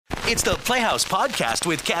It's the Playhouse Podcast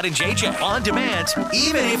with Kat and JJ. On demand,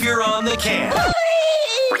 even if you're on the can.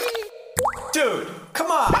 Dude, come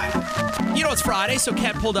on. You know, it's Friday, so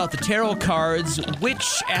Kat pulled out the tarot cards.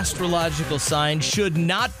 Which astrological sign should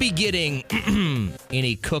not be getting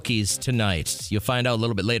any cookies tonight? You'll find out a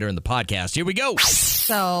little bit later in the podcast. Here we go.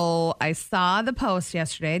 So I saw the post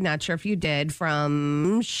yesterday, not sure if you did,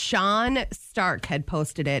 from Sean Stark had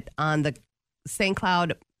posted it on the St.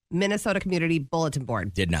 Cloud, Minnesota Community Bulletin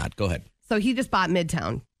Board. Did not. Go ahead. So he just bought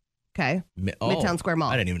Midtown. Okay. Midtown Square Mall.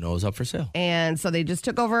 I didn't even know it was up for sale. And so they just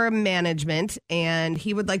took over management, and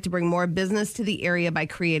he would like to bring more business to the area by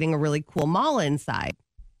creating a really cool mall inside.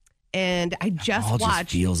 And I just Mall watched.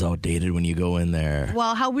 Just feels outdated when you go in there.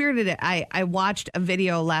 Well, how weird is it? I watched a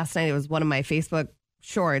video last night. It was one of my Facebook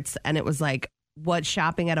shorts, and it was like what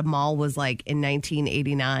shopping at a mall was like in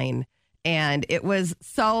 1989. And it was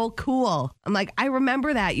so cool. I'm like, I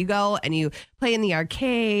remember that. You go and you play in the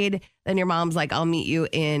arcade. Then your mom's like, I'll meet you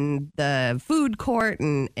in the food court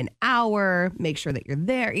in an hour. Make sure that you're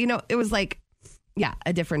there. You know, it was like, yeah,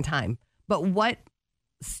 a different time. But what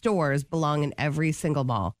stores belong in every single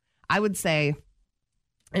mall? I would say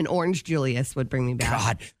an Orange Julius would bring me back.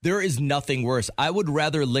 God, there is nothing worse. I would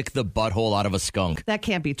rather lick the butthole out of a skunk. That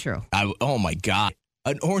can't be true. Oh, my God.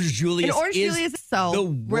 An Orange Julius, is so the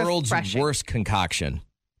world's refreshing. worst concoction.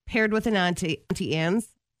 Paired with an Auntie Anne's.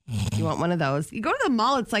 You want one of those. You go to the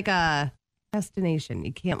mall, it's like a destination.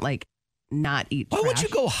 You can't like not eat Why trash. would you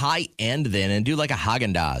go high end then and do like a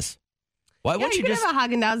Haagen-Dazs? Why wouldn't you just have a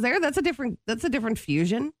Haagen-Dazs there? That's a different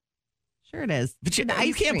fusion. Sure it is. But you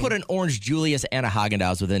can't put an Orange Julius and a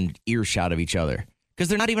Haagen-Dazs within earshot of each other because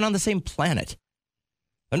they're not even on the same planet.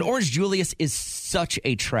 An Orange Julius is such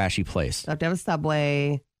a trashy place. You have to have a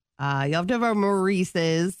Subway. You have to have a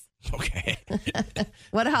Maurice's. Okay.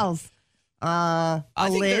 What else? I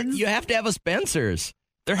think Lids. you have to have a Spencer's.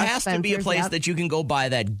 There has to be a place that you can go buy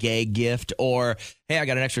that gag gift or, hey, I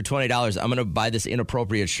got an extra $20. I'm going to buy this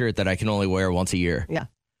inappropriate shirt that I can only wear once a year. Yeah.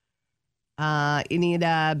 You need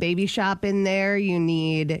a baby shop in there. You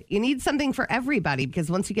need something for everybody because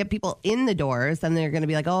once you get people in the doors, then they're going to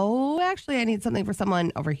be like, oh, actually, I need something for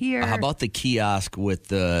someone over here. How about the kiosk with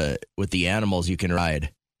the animals you can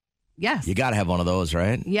ride? Yes. You got to have one of those,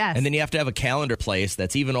 right? Yes. And then you have to have a calendar place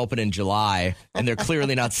that's even open in July, and they're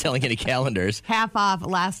clearly not selling any calendars. Half off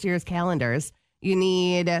last year's calendars. You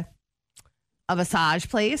need a massage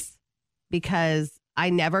place because I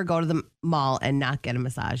never go to the mall and not get a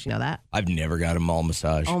massage. You know that? I've never got a mall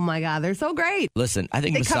massage. Oh, my God. They're so great. Listen, I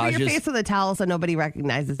think they massages... cover your face with a towel so nobody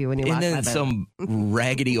recognizes you when you walk by them. And then some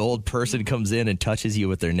raggedy old person comes in and touches you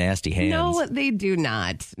with their nasty hands. No, they do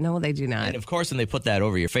not. And, of course, when they put that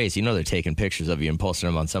over your face, you know they're taking pictures of you and posting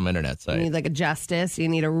them on some internet site. You need like a Justice. You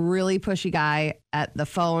need a really pushy guy at the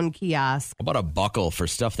phone kiosk. How about a buckle for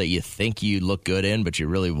stuff that you think you look good in, but you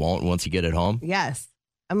really won't once you get it home? Yes.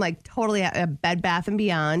 I'm like totally a Bed Bath &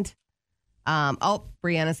 Beyond.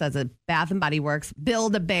 Brianna says a Bath & Body Works.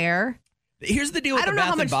 Build-A-Bear. Here's the deal with the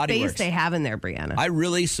Bath & Body Works. I don't know how much space they have in there, Brianna. I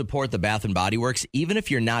really support the Bath & Body Works, even if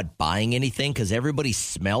you're not buying anything, because everybody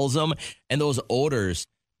smells them, and those odors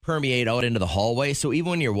permeate out into the hallway. So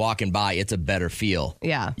even when you're walking by, it's a better feel.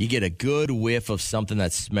 Yeah. You get a good whiff of something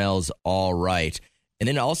that smells all right. And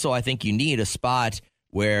then also, I think you need a spot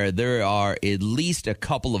where there are at least a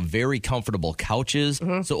couple of very comfortable couches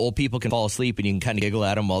so old people can fall asleep and you can kind of giggle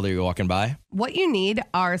at them while they're walking by. What you need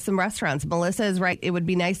are some restaurants. Melissa is right. It would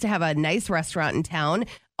be nice to have a nice restaurant in town.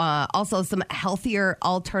 Also, some healthier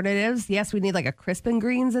alternatives. Yes, we need like a Crisp and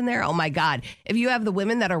Greens in there. Oh, my God. If you have the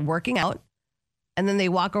women that are working out and then they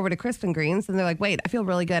walk over to Crisp and Greens and they're like, wait, I feel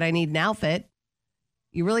really good. I need an outfit.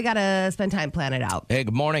 You really got to spend time planning it out. Hey,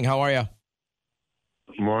 good morning. How are you?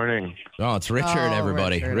 Morning. Oh, it's Richard,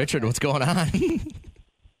 everybody. Richard, what's going on?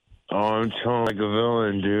 I'm chilling like a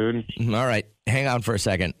villain, dude. All right. Hang on for a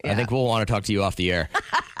second. Yeah. I think we'll want to talk to you off the air.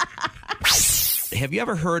 Have you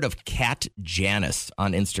ever heard of Kat Janice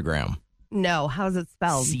on Instagram? No. How's it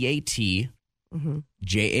spelled? CATJANICE.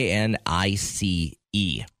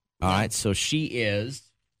 All right. So she is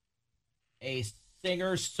a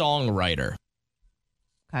singer-songwriter.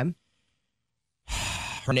 Okay.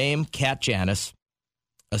 Her name, Kat Janice.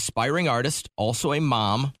 Aspiring artist, also a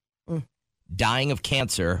mom, dying of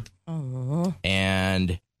cancer,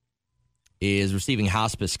 and is receiving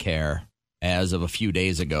hospice care as of a few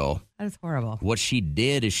days ago. That is horrible. What she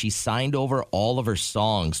did is she signed over all of her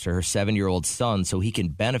songs to her 7-year-old son so he can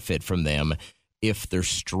benefit from them if they're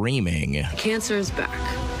streaming. Cancer is back.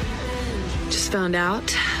 Just found out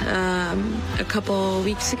a couple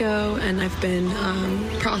weeks ago, and I've been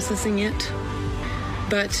processing it.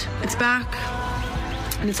 But it's back,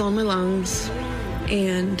 and it's on my lungs,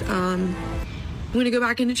 and I'm going to go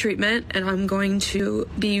back into treatment, and I'm going to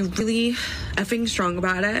be really effing strong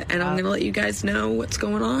about it, and I'm going to let you guys know what's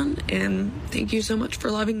going on, and thank you so much for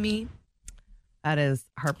loving me. That is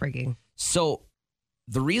heartbreaking. So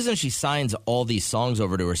the reason she signs all these songs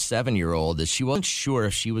over to her 7-year-old is she wasn't sure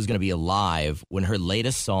if she was going to be alive when her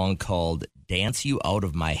latest song called Dance You Out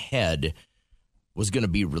of My Head was going to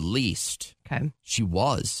be released. Okay. She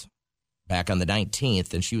was back on the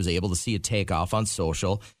 19th, and she was able to see it take off on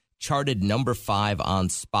social, charted number 5 on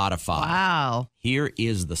Spotify. Wow. Here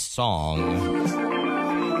is the song.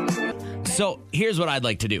 So here's what I'd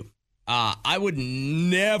like to do. I would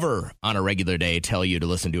never on a regular day tell you to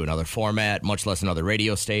listen to another format, much less another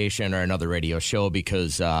radio station or another radio show,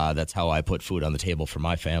 because that's how I put food on the table for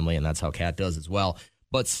my family, and that's how Kat does as well.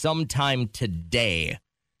 But sometime today,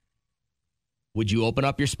 would you open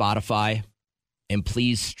up your Spotify and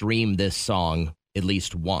please stream this song at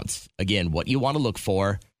least once? Again, what you want to look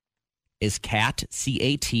for is Kat,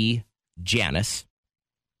 C-A-T, Janice,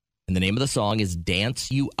 and the name of the song is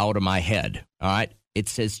Dance You Out of My Head. All right? It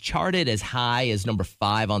says charted as high as number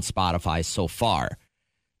 5 on Spotify so far.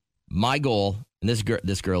 My goal, and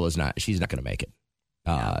this girl is not, she's not going to make it.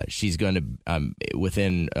 She's going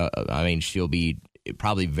to, she'll be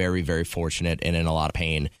probably very, very fortunate and in a lot of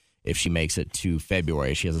pain if she makes it to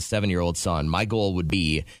February. She has a 7-year-old son. My goal would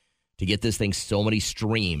be to get this thing so many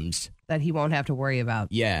streams that he won't have to worry about.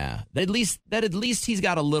 Yeah. That at least he's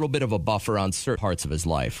got a little bit of a buffer on certain parts of his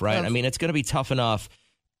life, right? I mean, it's going to be tough enough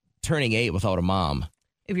turning 8 without a mom.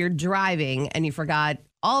 If you're driving and you forgot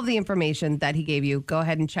all of the information that he gave you, go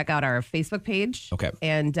ahead and check out our Facebook page. Okay.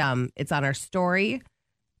 And it's on our story.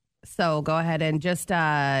 So go ahead and just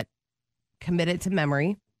commit it to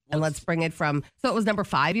memory. And let's bring it from, so it was number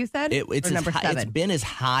 5, you said? It's or number 7? It's been as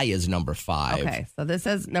high as number 5. Okay, so this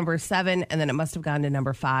is number 7, and then it must have gone to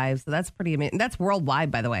number 5. So that's pretty amazing. That's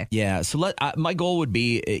worldwide, by the way. Yeah, so my goal would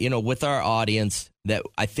be, with our audience, that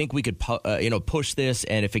I think we could, push this,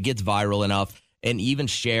 and if it gets viral enough, and even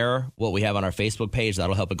share what we have on our Facebook page,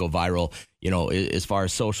 that'll help it go viral, as far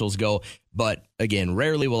as socials go. But again,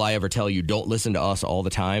 rarely will I ever tell you don't listen to us all the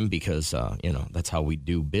time because, that's how we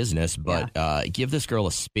do business. But give this girl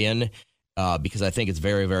a spin because I think it's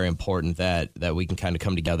very, very important that we can kind of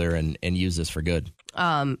come together and use this for good.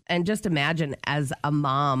 And just imagine as a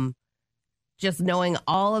mom, just knowing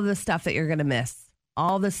all of the stuff that you're going to miss,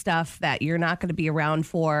 all the stuff that you're not going to be around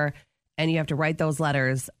for. And you have to write those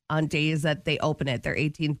letters on days that they open it, their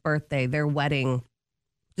 18th birthday, their wedding,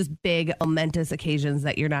 just big, momentous occasions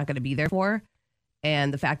that you're not going to be there for.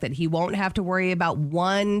 And the fact that he won't have to worry about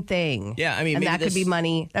one thing. Yeah, I mean, and that could be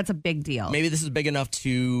money. That's a big deal. Maybe this is big enough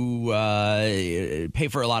to pay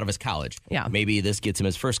for a lot of his college. Yeah. Maybe this gets him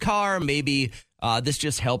his first car. Maybe this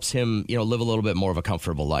just helps him, live a little bit more of a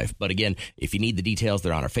comfortable life. But again, if you need the details,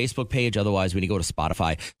 they're on our Facebook page. Otherwise, when you go to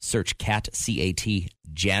Spotify, search Kat, C-A-T,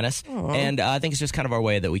 Janice. Aww. And I think it's just kind of our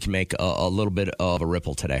way that we can make a little bit of a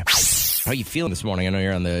ripple today. How are you feeling this morning? I know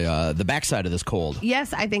you're on the backside of this cold.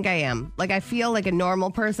 Yes, I think I am. Like, I feel like a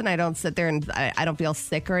normal person. I don't sit there and I don't feel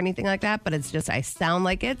sick or anything like that, but it's just I sound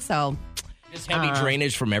like it. So just heavy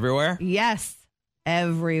drainage from everywhere? Yes,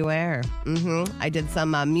 everywhere. I did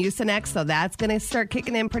some Mucinex, so that's going to start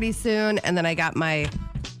kicking in pretty soon. And then I got my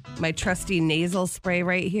trusty nasal spray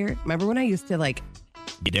right here. Remember when I used to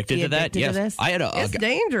addicted to that? Yes. To this? It's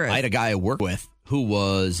dangerous. I had a guy I worked with who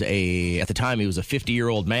was at the time, he was a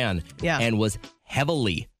 50-year-old man and was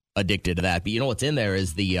heavily addicted to that. But you know what's in there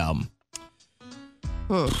is the,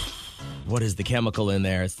 what is the chemical in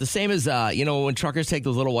there? It's the same as, when truckers take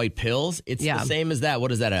those little white pills. It's the same as that.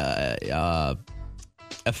 What is that?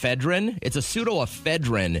 Ephedrine? It's a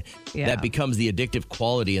pseudoephedrine that becomes the addictive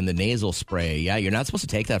quality in the nasal spray. Yeah, you're not supposed to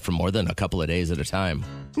take that for more than a couple of days at a time.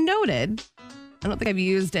 Noted. I don't think I've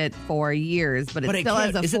used it for years, but it still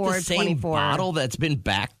has a 424. Is it the same bottle that's been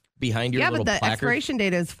back behind your little placard? Yeah, but the expiration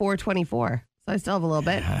date is 424. So I still have a little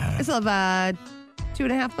bit. I still have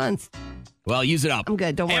 2.5 months. Well, use it up. I'm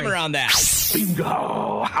good. Don't worry. Hammer on that.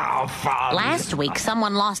 Bingo! How fun! Last week,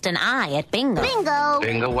 someone lost an eye at bingo. Bingo!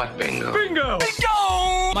 Bingo what bingo? Bingo!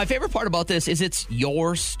 Bingo! My favorite part about this is it's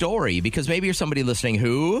your story, because maybe you're somebody listening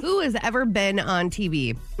who has ever been on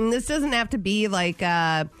TV. And this doesn't have to be like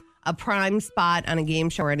a prime spot on a game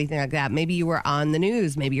show or anything like that. Maybe you were on the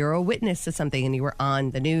news. Maybe you're a witness to something and you were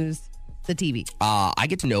on the news, the TV. I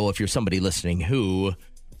get to know if you're somebody listening who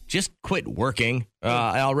just quit working.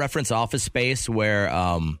 I'll reference Office Space where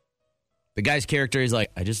the guy's character is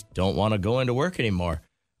like, I just don't want to go into work anymore.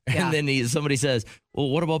 And then somebody says, well,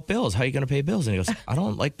 what about bills? How are you going to pay bills? And he goes, I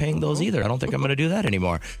don't like paying those either. I don't think I'm going to do that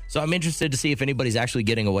anymore. So I'm interested to see if anybody's actually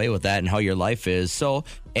getting away with that and how your life is. So,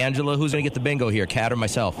 Angela, who's going to get the bingo here, Kat or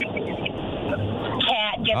myself? Cat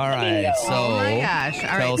gets All the right. bingo. So Oh, my gosh. All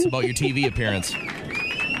tell right. us about your TV appearance.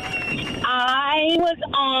 I was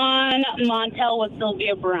on Montel with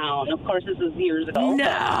Sylvia Brown. Of course, this was years ago.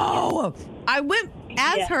 No. I went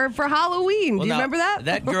as her for Halloween. Well, Do you now, remember that?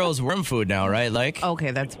 That girl's worm food now, right? Like,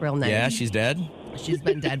 Okay, that's real nice. yeah, she's dead. She's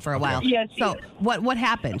been dead for a while. Yes, she So is. what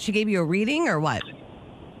happened? She gave you a reading or what?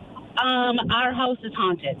 Our house is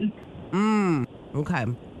haunted. Okay.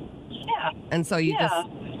 Yeah. And so you just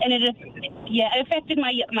And it affected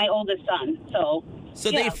my oldest son. So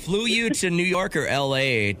They flew you to New York or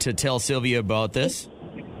L.A. to tell Sylvia about this?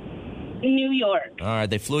 New York, All right,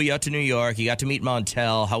 they flew you out to New York. You got to meet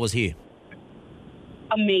Montel. How was he?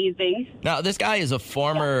 amazing. Now, this guy is a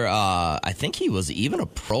former, I think he was even a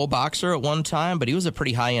pro boxer at one time, but he was a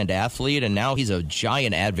pretty high-end athlete, and now he's a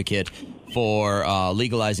giant advocate for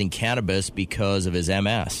legalizing cannabis because of his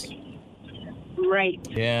MS. Right.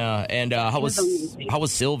 Yeah, and how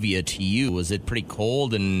was Sylvia to you? Was it pretty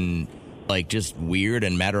cold and like just weird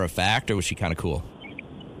and matter of fact, or was she kind of cool?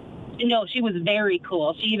 No, she was very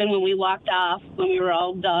cool. She even when we walked off, when we were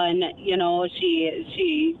all done,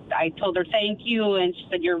 I told her thank you, and she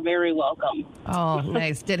said you're very welcome. Oh,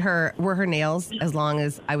 nice. Were her nails as long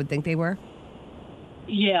as I would think they were?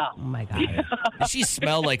 Yeah. Oh my God. Did she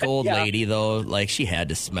smell like old lady though? Like she had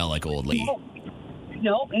to smell like old lady.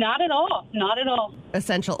 No, not at all. Not at all.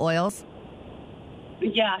 Essential oils?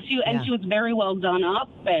 Yeah, she was very well done up,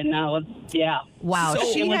 and Wow,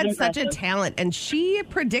 So- she It was had such a impressive. talent, and she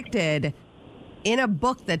predicted in a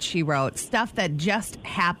book that she wrote stuff that just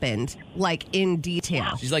happened, like in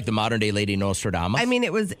detail. She's like the modern day Lady Nostradamus. I mean,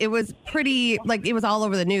 it was pretty, like, it was all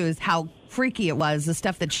over the news how freaky it was, the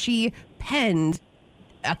stuff that she penned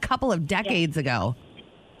a couple of decades ago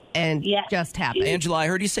and Yes. just happened. Angela, I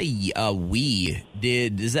heard you say we.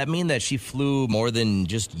 Does that mean that she flew more than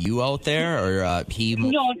just you out there, or he?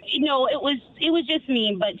 No, it was just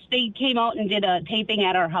me, but they came out and did a taping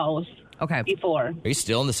at our house Okay. before. Are you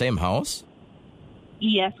still in the same house?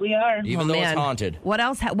 Yes, we are. Even though it's haunted. What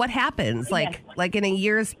else? What happens? Like in a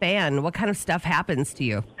year's span, what kind of stuff happens to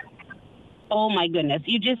you? Oh my goodness.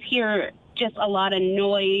 You just hear just a lot of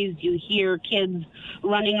noise. You hear kids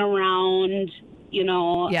running around,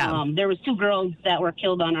 Yeah. There was 2 girls that were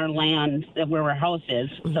killed on our land where our house is.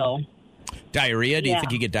 So, Diarrhea? Do you Yeah.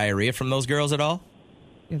 think you get diarrhea from those girls at all?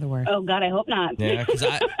 You're the worst. oh God, I hope not. Yeah, because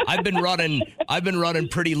I've been running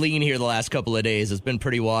pretty lean here the last couple of days. It's been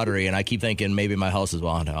pretty watery, and I keep thinking maybe my house is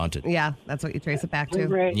haunted. Yeah, that's what you trace it back to.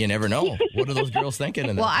 Right. You never know. What are those girls thinking?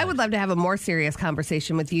 In Well, that I time? would love to have a more serious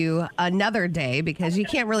conversation with you another day because you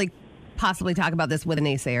can't really possibly talk about this with a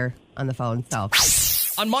naysayer on the phone. So,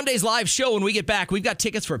 On Monday's live show, when we get back, we've got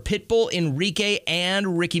tickets for Pitbull, Enrique,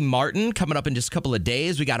 and Ricky Martin coming up in just a couple of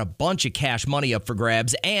days. We got a bunch of cash money up for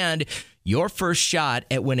grabs and your first shot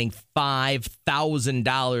at winning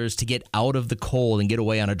 $5,000 to get out of the cold and get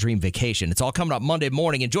away on a dream vacation. It's all coming up Monday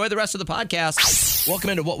morning. Enjoy the rest of the podcast.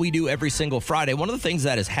 Welcome into what we do every single Friday. One of the things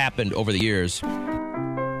that has happened over the years,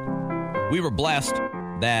 we were blessed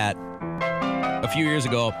that a few years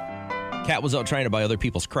ago, Kat was out trying to buy other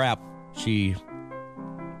people's crap. She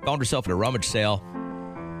found herself at a rummage sale,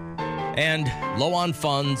 and low on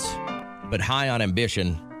funds, but high on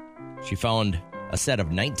ambition, she found a set of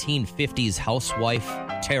 1950s housewife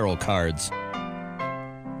tarot cards.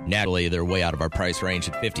 Naturally, they're way out of our price range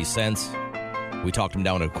at 50 cents. We talked them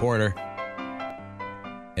down to a quarter,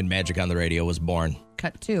 and Magic on the Radio was born.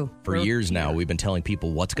 cut 2. For years now, we've been telling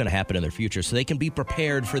people what's going to happen in their future so they can be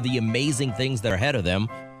prepared for the amazing things that are ahead of them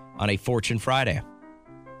on a Fortune Friday.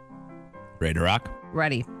 Ready to rock?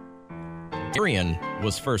 Ready. Darian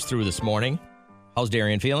was first through this morning. How's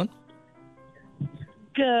Darian feeling?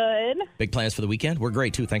 Good. Big plans for the weekend? We're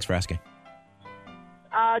great, too. Thanks for asking.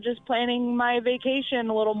 Just planning my vacation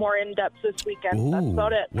a little more in depth this weekend. That's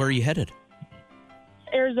about it. Where are you headed?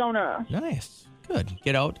 Arizona. Nice. Good.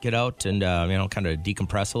 Get out and, kind of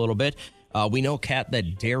decompress a little bit. We know, Kat,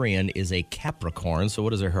 that Darian is a Capricorn. So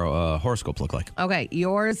what does her horoscope look like? Okay,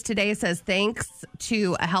 yours today says, thanks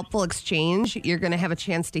to a helpful exchange, you're going to have a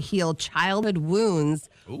chance to heal childhood wounds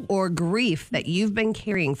or grief that you've been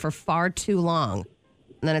carrying for far too long.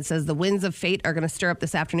 And then it says, the winds of fate are going to stir up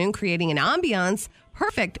this afternoon, creating an ambiance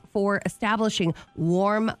perfect for establishing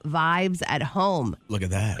warm vibes at home. Look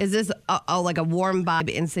at that. Is this like a warm vibe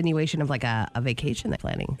insinuation of like a vacation they're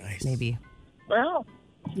planning? Nice. Maybe. Well,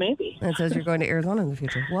 maybe. And it says you're going to Arizona in the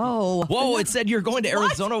future. Whoa. Whoa, it said you're going to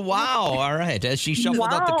Arizona. Wow. All right. As she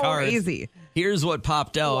shuffled up the cards. Crazy. Here's what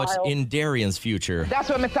popped out in Darian's future. That's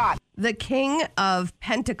what I thought. The King of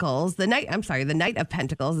Pentacles, the Knight of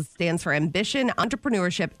Pentacles, it stands for ambition,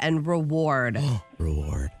 entrepreneurship, and reward.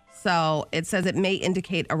 Reward. So it says it may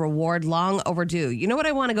indicate a reward long overdue. You know what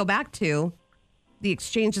I want to go back to? The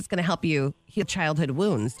exchange that's going to help you heal childhood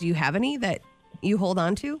wounds. Do you have any that you hold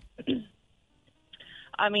on to?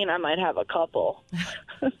 I mean, I might have a couple.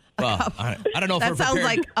 Well, I don't know if That we're sounds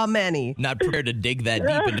prepared. like a many. Not prepared to dig that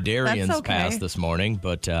deep into Darian's okay. past this morning,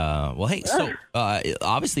 but well, hey, so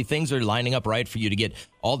obviously things are lining up right for you to get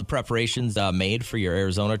all the preparations made for your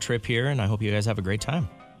Arizona trip here, and I hope you guys have a great time.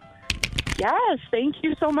 Yes, thank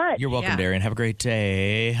you so much. You're welcome, Darian. Have a great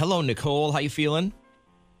day. Hello, Nicole. How you feeling?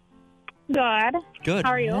 Good. Good.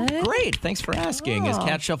 How are you? Great. Thanks for asking. As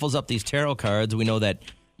Kat shuffles up these tarot cards, we know that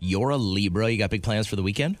you're a Libra. You got big plans for the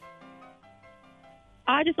weekend?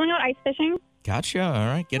 Just going out ice fishing. Gotcha. All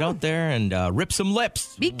right. Get out there and rip some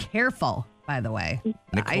lips. Be careful, by the way.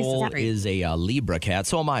 Nicole is a Libra cat.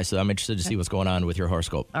 So am I. So I'm interested to see what's going on with your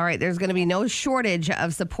horoscope. All right, there's going to be no shortage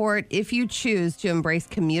of support if you choose to embrace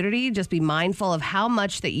community. Just be mindful of how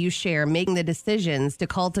much that you share, making the decisions to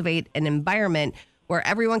cultivate an environment where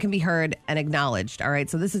everyone can be heard and acknowledged. All right,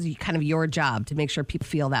 so this is kind of your job to make sure people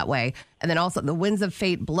feel that way. And then also the winds of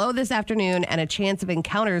fate blow this afternoon, and a chance of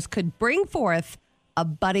encounters could bring forth a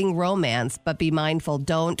budding romance, but be mindful,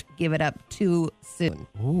 don't give it up too soon.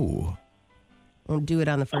 Ooh. Don't do it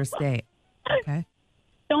on the first date. Okay.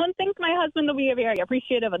 Don't think my husband will be very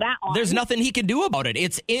appreciative of that one. There's nothing he can do about it.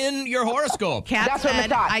 It's in your horoscope. Kat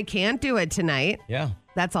said, I can't do it tonight. Yeah.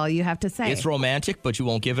 That's all you have to say. It's romantic, but you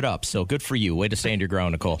won't give it up. So good for you. Way to stand your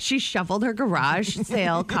ground, Nicole. She shuffled her garage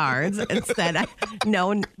sale cards and said,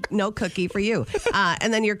 no cookie for you.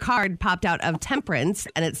 And then your card popped out of Temperance,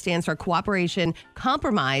 and it stands for cooperation,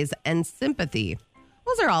 compromise, and sympathy.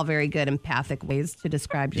 Those are all very good empathic ways to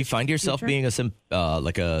describe. Do you find yourself being you have a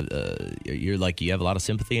lot of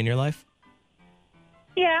sympathy in your life?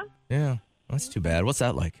 Yeah. Yeah. That's too bad. What's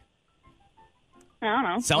that like? I don't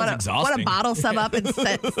know. Sounds exhausting. Want to bottle some up and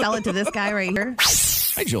sell it to this guy right here?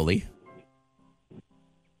 Hi, Jolie.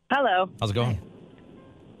 Hello. How's it going?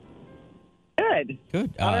 Good.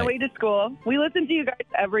 Good. On our way to school. We listen to you guys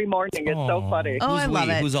every morning. It's so funny. Oh, I love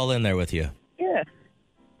it. Who's all in there with you? Yeah.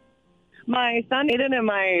 My son, Aiden, and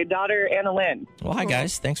my daughter, Anna Lynn. Well, hi,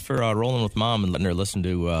 guys. Thanks for rolling with Mom and letting her listen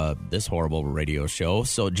to this horrible radio show.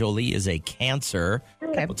 So Jolie is a Cancer.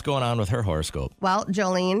 Okay. What's going on with her horoscope? Well,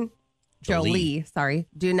 Jolie,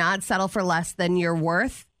 do not settle for less than your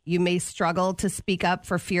worth. You may struggle to speak up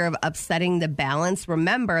for fear of upsetting the balance.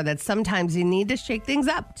 Remember that sometimes you need to shake things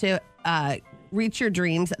up to reach your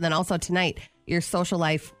dreams. And then also tonight, your social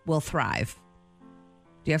life will thrive.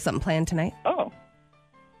 Do you have something planned tonight? Oh.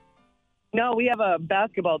 No, we have a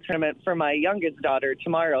basketball tournament for my youngest daughter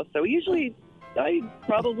tomorrow. So usually I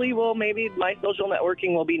probably will, maybe my social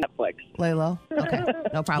networking will be Netflix. Lay low? Okay,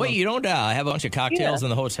 no problem. Wait, you don't have a bunch of cocktails in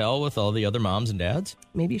the hotel with all the other moms and dads?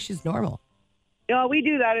 Maybe she's normal. No, we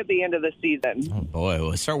do that at the end of the season. Oh, boy.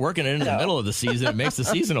 Well, start working it into the middle of the season. It makes the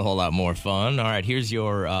season a whole lot more fun. All right, here's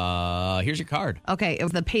your card. Okay,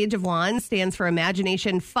 the Page of Wands stands for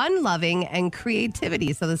imagination, fun-loving, and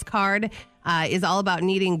creativity. So this card is all about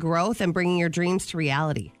needing growth and bringing your dreams to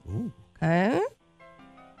reality. Ooh. Okay.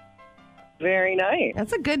 Very nice.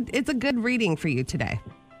 It's a good reading for you today.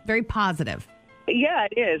 Very positive. Yeah,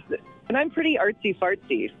 it is. And I'm pretty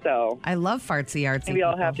artsy-fartsy, so I love artsy. maybe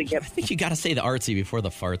I'll have to get... I think you got to say the artsy before the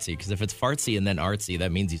fartsy, because if it's fartsy and then artsy,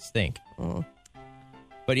 that means you stink. Oh.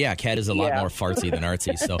 But yeah, Kat is a lot more fartsy than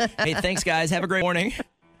artsy. So, hey, thanks, guys. Have a great morning.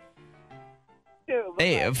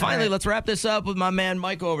 Hey, finally, let's wrap this up with my man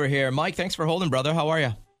Mike over here. Mike, thanks for holding, brother. How are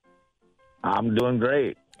you? I'm doing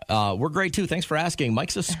great. We're great, too. Thanks for asking.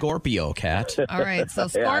 Mike's a Scorpio, Kat. All right, so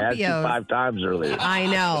Yeah, I asked you Scorpios. 5 times earlier. I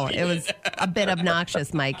know. It was a bit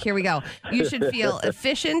obnoxious, Mike. Here we go. You should feel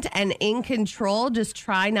efficient and in control. Just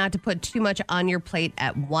try not to put too much on your plate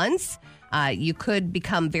at once. You could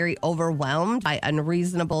become very overwhelmed by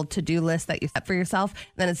unreasonable to-do lists that you set for yourself.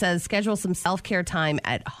 Then it says schedule some self-care time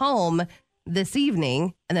at home this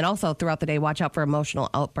evening. And then also throughout the day, watch out for emotional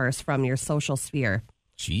outbursts from your social sphere.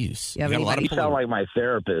 Jeez. You have got a lot of You people. sound like my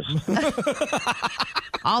therapist.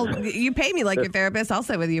 You pay me like your therapist. I'll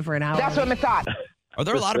sit with you for an hour. That's what I thought. Are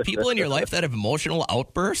there a lot of people in your life that have emotional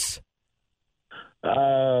outbursts?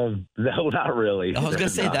 No, not really. I was going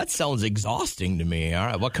to say, No. that sounds exhausting to me. All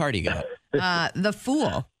right, what card do you got? The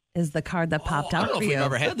Fool is the card that popped I out don't know for if you. we've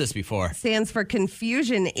ever had this before. Stands for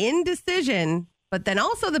confusion, indecision, but then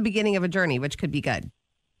also the beginning of a journey, which could be good.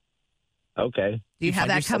 Okay. Do you have find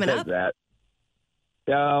that yourself coming I'll up? take that.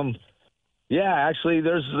 Yeah, actually,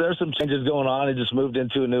 there's some changes going on. I just moved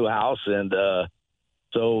into a new house, and and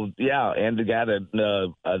I got a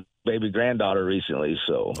baby granddaughter recently.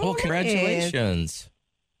 So, oh, congratulations!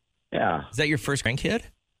 Yeah, is that your first grandkid?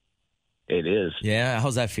 It is. Yeah,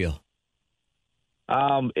 how's that feel?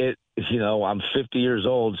 I'm 50 years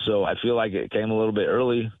old, so I feel like it came a little bit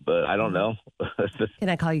early, but I don't know. Can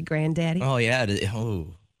I call you granddaddy? Oh yeah. Oh.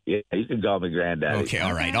 Yeah, you can call me granddaddy. Okay,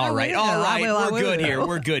 all right. We're good here.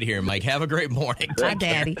 We're good here, Mike. Have a great morning. Hi,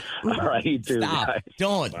 Daddy. All right, you too. Stop. Guys.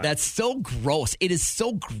 Don't. That's so gross. It is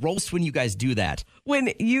so gross when you guys do that.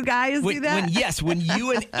 When you guys do that? When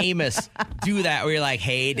you and Amos do that, where you're like,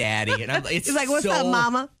 hey, Daddy. And He's like, what's up,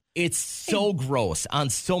 Mama? It's so gross on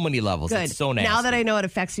so many levels. Good. It's so nasty. Now that I know it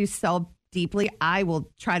affects you so deeply, I will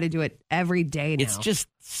try to do it every day now. It's just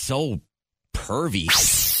so pervy.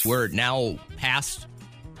 We're now past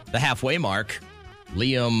the halfway mark.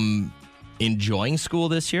 Liam enjoying school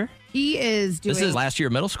this year? He is doing... This is last year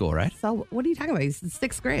of middle school, right? So what are you talking about? He's in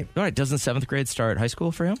 6th grade. All right. Doesn't 7th grade start high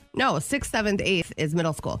school for him? No, 6th, 7th, 8th is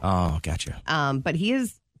middle school. Oh, gotcha. But he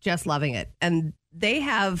is just loving it. And they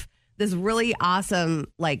have this really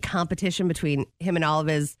awesome competition between him and all of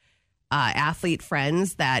his athlete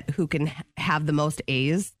friends who can have the most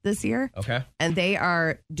A's this year. Okay. And they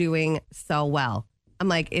are doing so well. I'm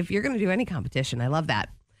like, if you're going to do any competition, I love that.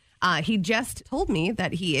 He just told me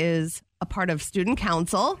that he is a part of student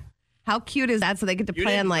council. How cute is that? So they get to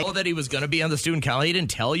plan You didn't know that he was going to be on the student council? He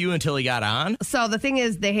didn't tell you until he got on? So the thing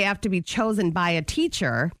is, they have to be chosen by a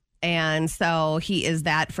teacher. And so he is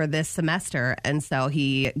that for this semester. And so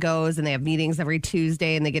he goes and they have meetings every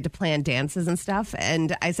Tuesday and they get to plan dances and stuff.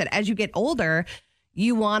 And I said, as you get older,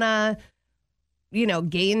 you want to,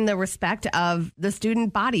 gain the respect of the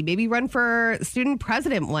student body. Maybe run for student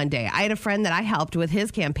president one day. I had a friend that I helped with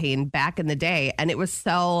his campaign back in the day, and it was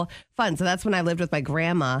so fun. So that's when I lived with my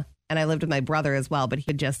grandma, and I lived with my brother as well. But he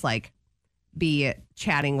would just be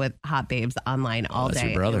chatting with hot babes online all day.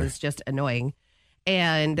 Your brother. It was just annoying.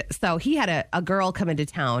 And so he had a girl come into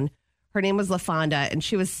town. Her name was LaFonda, and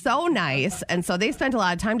she was so nice. And so they spent a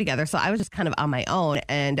lot of time together. So I was just kind of on my own,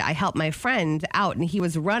 and I helped my friend out, and he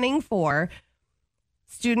was running for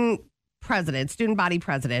student body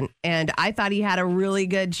president. And I thought he had a really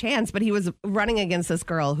good chance, but he was running against this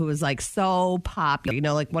girl who was so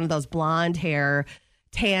popular, one of those blonde hair,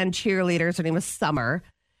 tan cheerleaders. Her name was Summer.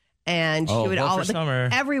 And she would always,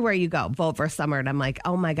 everywhere you go, vote for Summer. And I'm like,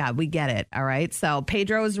 oh my God, we get it. All right. So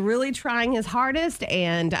Pedro's really trying his hardest.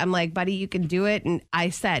 And I'm like, buddy, you can do it. And I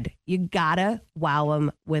said, you gotta wow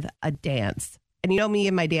him with a dance. And you know me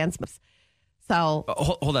and my dance moves. So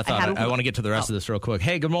hold that thought. I want to get to the rest of this real quick.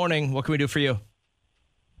 Hey, good morning. What can we do for you?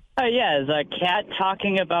 Yeah, is Kat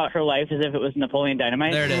talking about her life as if it was Napoleon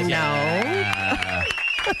Dynamite? There it is. No. Yeah.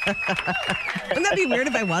 Wouldn't that be weird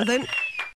if I wasn't?